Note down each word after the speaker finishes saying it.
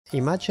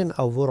Imagine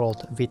a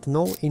world with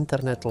no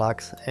internet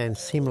lags and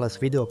seamless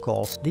video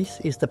calls. This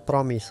is the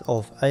promise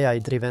of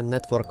AI-driven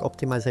network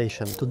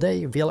optimization.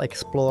 Today we'll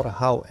explore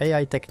how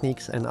AI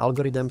techniques and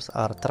algorithms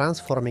are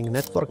transforming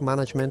network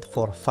management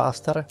for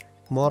faster,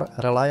 more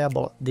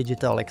reliable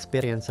digital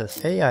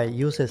experiences. AI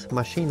uses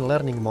machine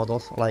learning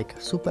models like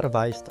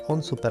supervised,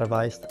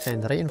 unsupervised,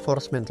 and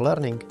reinforcement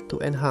learning to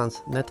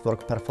enhance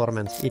network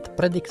performance. It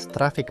predicts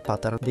traffic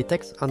patterns,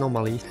 detects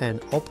anomalies, and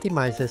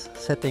optimizes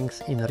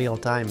settings in real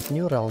time.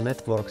 Neural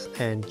networks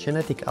and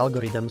genetic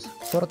algorithms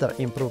further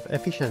improve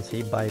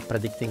efficiency by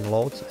predicting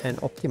loads and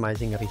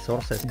optimizing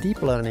resources.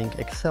 Deep learning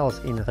excels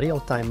in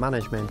real-time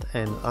management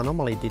and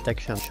anomaly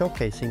detection,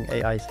 showcasing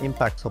AI's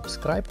impact.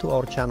 Subscribe to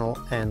our channel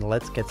and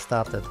let's get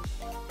started.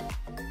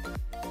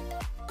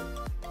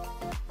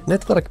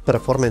 Network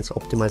performance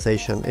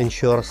optimization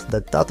ensures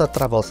that data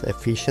travels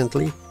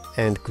efficiently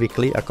and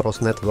quickly across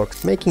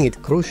networks, making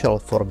it crucial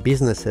for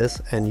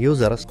businesses and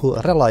users who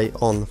rely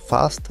on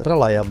fast,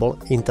 reliable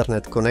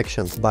internet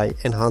connections. By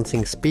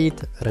enhancing speed,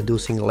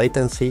 reducing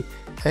latency,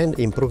 and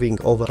improving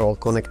overall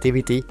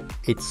connectivity,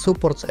 it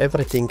supports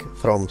everything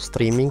from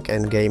streaming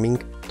and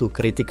gaming to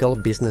critical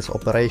business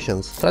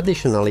operations.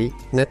 Traditionally,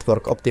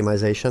 network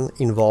optimization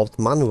involved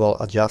manual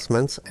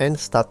adjustments and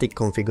static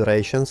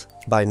configurations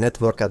by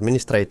network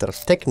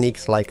administrators.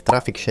 Techniques like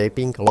traffic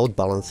shaping, load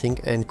balancing,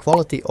 and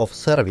quality of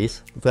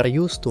service were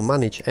used to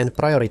manage and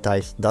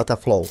prioritize data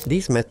flow.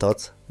 These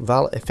methods,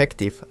 while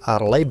effective,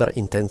 are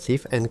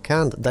labor-intensive and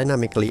can't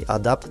dynamically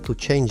adapt to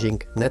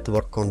changing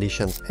network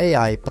conditions.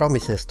 AI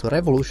promises to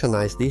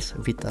revolutionize this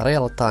with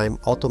real-time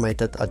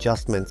automated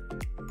adjustments.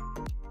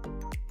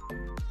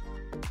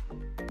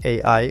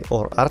 AI,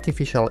 or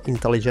artificial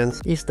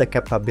intelligence, is the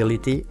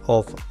capability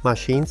of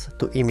machines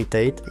to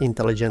imitate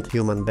intelligent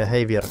human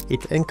behavior.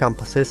 It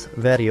encompasses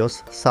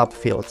various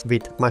subfields,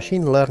 with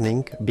machine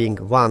learning being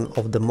one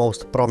of the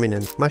most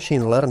prominent.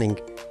 Machine learning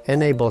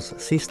enables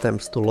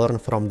systems to learn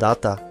from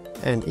data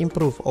and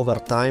improve over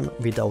time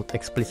without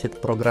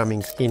explicit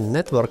programming. In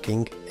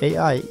networking,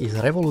 AI is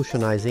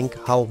revolutionizing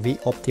how we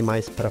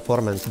optimize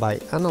performance. By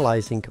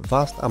analyzing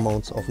vast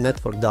amounts of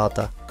network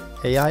data,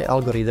 AI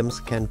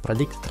algorithms can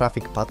predict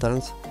traffic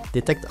patterns,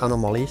 detect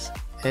anomalies,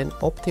 and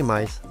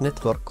optimize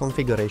network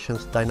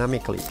configurations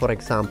dynamically. For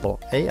example,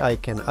 AI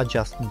can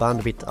adjust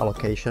bandwidth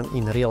allocation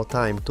in real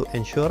time to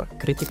ensure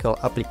critical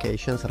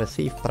applications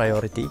receive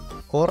priority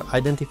or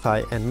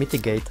identify and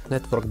mitigate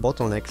network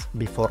bottlenecks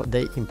before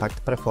they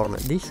impact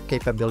performance. This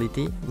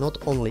capability not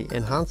only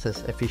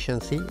enhances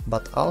efficiency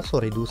but also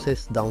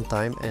reduces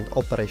downtime and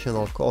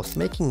operational costs,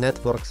 making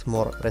networks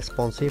more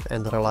responsive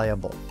and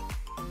reliable.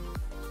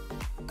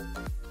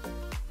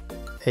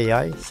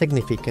 AI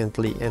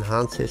significantly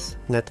enhances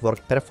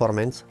network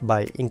performance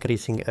by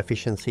increasing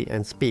efficiency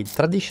and speed.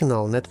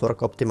 Traditional network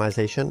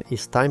optimization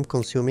is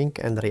time-consuming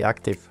and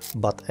reactive,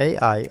 but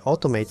AI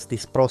automates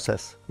this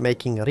process,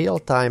 making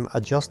real-time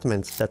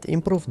adjustments that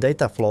improve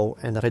data flow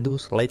and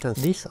reduce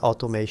latency. This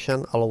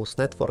automation allows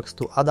networks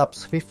to adapt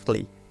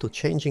swiftly to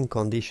changing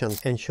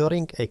conditions,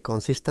 ensuring a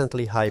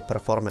consistently high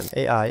performance.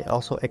 AI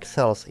also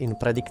excels in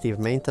predictive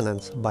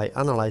maintenance by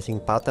analyzing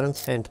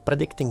patterns and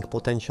predicting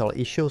potential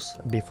issues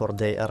before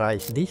they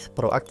arise. This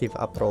proactive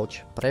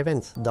approach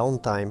prevents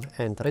downtime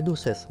and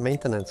reduces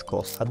maintenance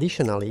costs.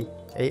 Additionally,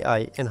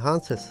 AI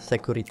enhances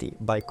security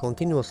by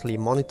continuously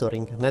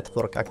monitoring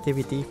network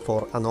activity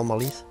for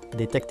anomalies,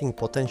 detecting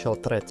potential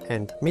threats,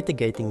 and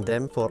mitigating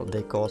them before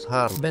they cause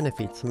harm.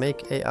 Benefits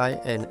make AI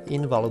an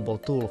invaluable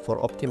tool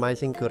for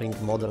optimizing current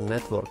modern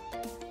networks.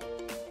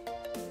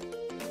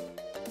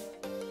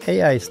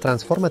 AI's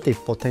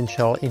transformative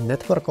potential in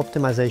network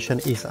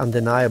optimization is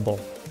undeniable,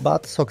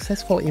 but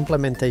successful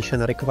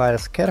implementation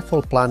requires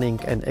careful planning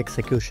and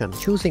execution.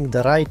 Choosing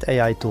the right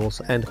AI tools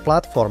and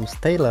platforms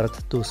tailored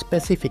to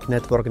specific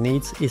network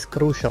needs is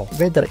crucial.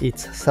 Whether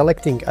it's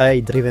selecting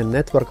AI-driven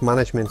network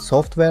management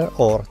software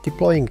or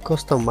deploying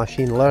custom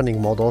machine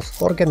learning models,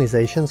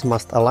 organizations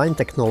must align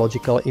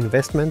technological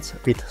investments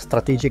with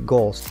strategic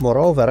goals.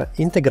 Moreover,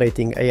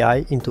 integrating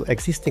AI into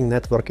existing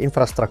network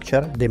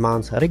infrastructure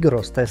demands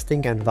rigorous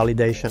testing and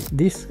validation.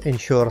 This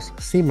ensures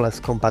seamless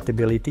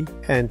compatibility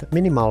and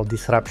minimal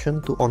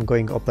disruption to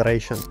ongoing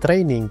operations.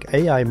 Training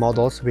AI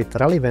models with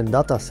relevant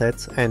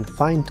datasets and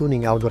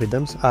fine-tuning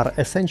algorithms are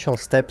essential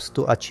steps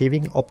to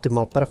achieving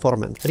optimal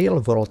performance.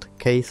 Real-world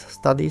case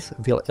studies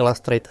will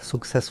illustrate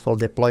successful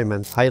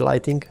deployments,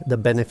 highlighting the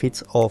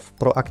benefits of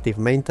proactive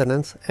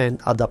maintenance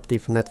and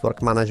adaptive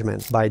network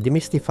management. By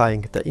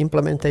demystifying the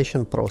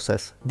implementation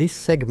process, this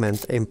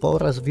segment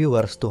empowers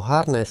viewers to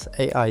harness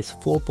AI's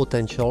full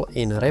potential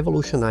in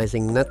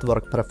revolutionizing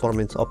network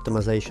performance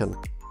optimization.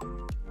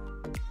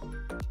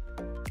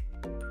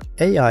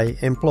 AI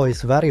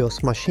employs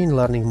various machine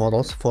learning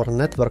models for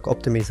network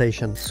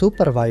optimization.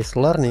 Supervised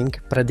learning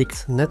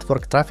predicts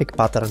network traffic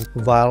patterns,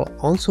 while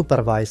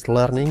unsupervised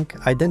learning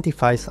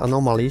identifies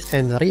anomalies,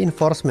 and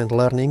reinforcement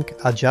learning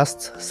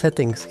adjusts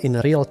settings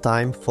in real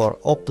time for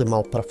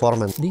optimal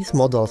performance. These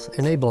models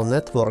enable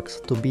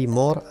networks to be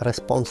more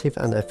responsive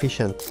and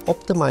efficient.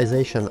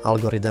 Optimization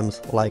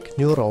algorithms like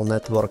neural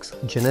networks,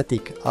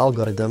 genetic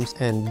algorithms,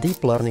 and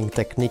deep learning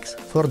techniques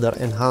further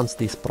enhance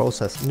this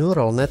process.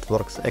 Neural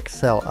networks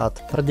excel at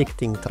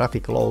predicting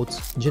traffic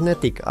loads,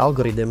 genetic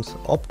algorithms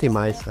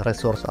optimize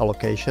resource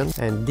allocation,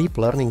 and deep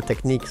learning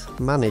techniques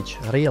manage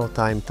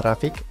real-time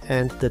traffic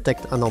and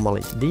detect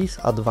anomalies. These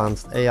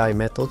advanced AI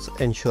methods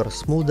ensure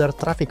smoother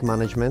traffic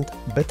management,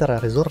 better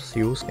resource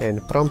use,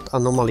 and prompt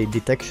anomaly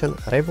detection,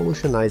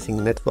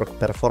 revolutionizing network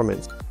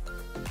performance.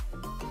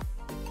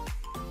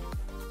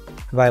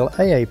 While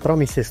AI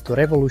promises to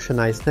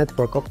revolutionize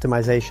network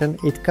optimization,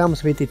 it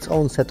comes with its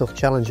own set of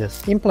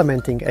challenges.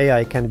 Implementing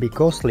AI can be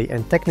costly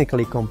and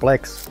technically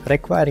complex,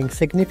 requiring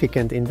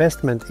significant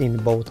investment in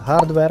both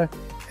hardware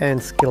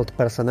and skilled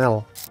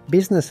personnel.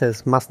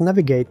 Businesses must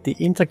navigate the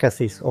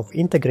intricacies of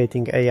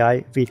integrating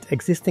AI with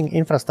existing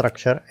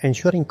infrastructure,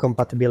 ensuring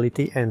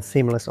compatibility and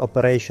seamless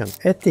operation.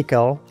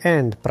 Ethical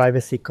and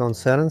privacy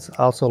concerns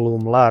also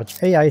loom large.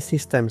 AI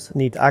systems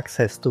need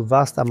access to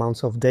vast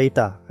amounts of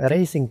data,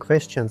 raising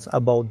questions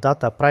about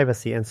data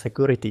privacy and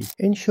security.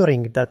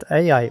 Ensuring that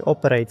AI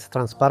operates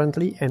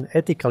transparently and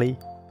ethically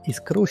is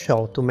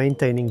crucial to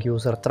maintaining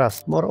user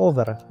trust.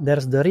 Moreover,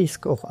 there's the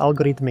risk of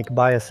algorithmic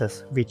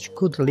biases, which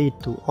could lead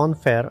to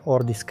unfair or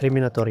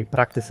discriminatory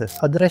practices.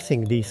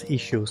 Addressing these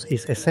issues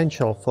is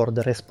essential for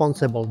the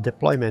responsible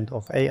deployment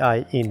of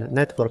AI in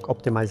network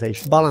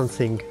optimization,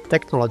 balancing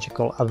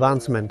technological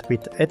advancement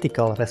with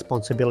ethical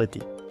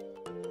responsibility.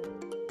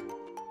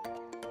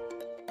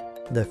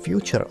 The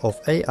future of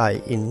AI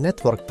in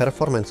network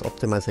performance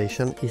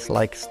optimization is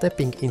like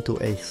stepping into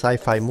a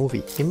sci-fi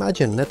movie.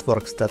 Imagine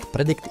networks that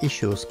predict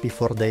issues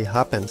before they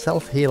happen,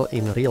 self-heal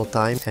in real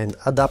time, and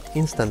adapt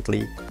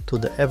instantly to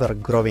the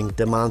ever-growing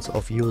demands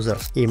of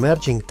users.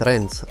 Emerging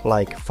trends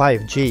like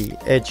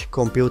 5G, edge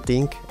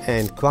computing,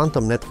 and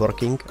quantum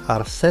networking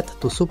are set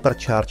to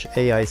supercharge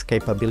AI's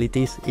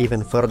capabilities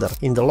even further.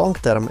 In the long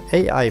term,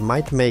 AI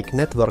might make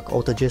network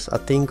outages a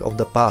thing of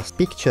the past.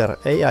 Picture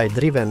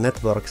AI-driven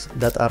networks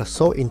that are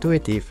so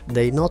intuitive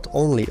they not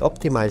only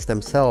optimize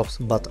themselves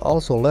but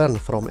also learn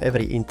from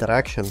every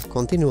interaction,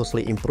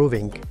 continuously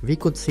improving. We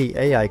could see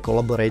AI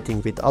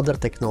collaborating with other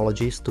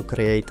technologies to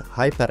create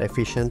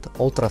hyper-efficient,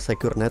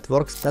 ultra-secure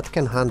networks that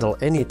can handle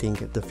anything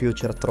the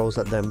future throws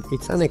at them.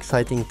 It's an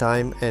exciting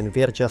time, and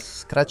we're just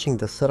scratching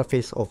the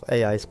surface of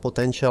AI's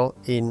potential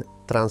in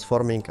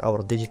transforming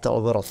our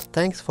digital world.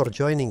 Thanks for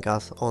joining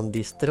us on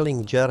this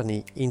thrilling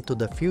journey into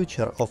the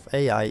future of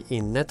AI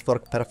in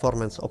network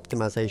performance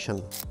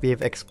optimization.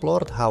 We've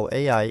explored how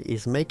AI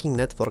is making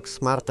networks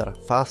smarter,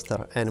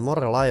 faster, and more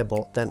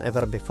reliable than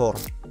ever before.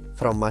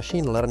 From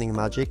machine learning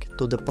magic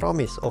to the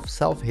promise of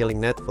self-healing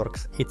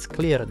networks, it's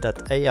clear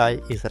that AI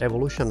is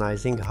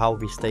revolutionizing how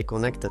we stay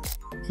connected.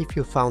 If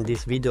you found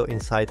this video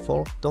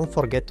insightful, don't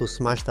forget to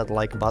smash that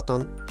like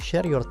button,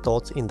 share your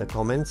thoughts in the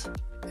comments,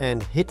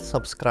 and hit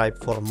subscribe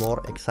for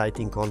more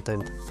exciting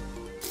content.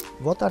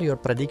 What are your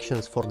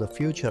predictions for the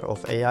future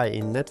of AI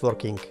in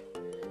networking?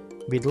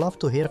 We'd love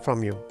to hear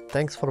from you.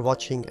 Thanks for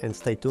watching and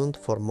stay tuned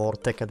for more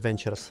tech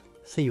adventures.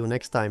 See you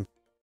next time.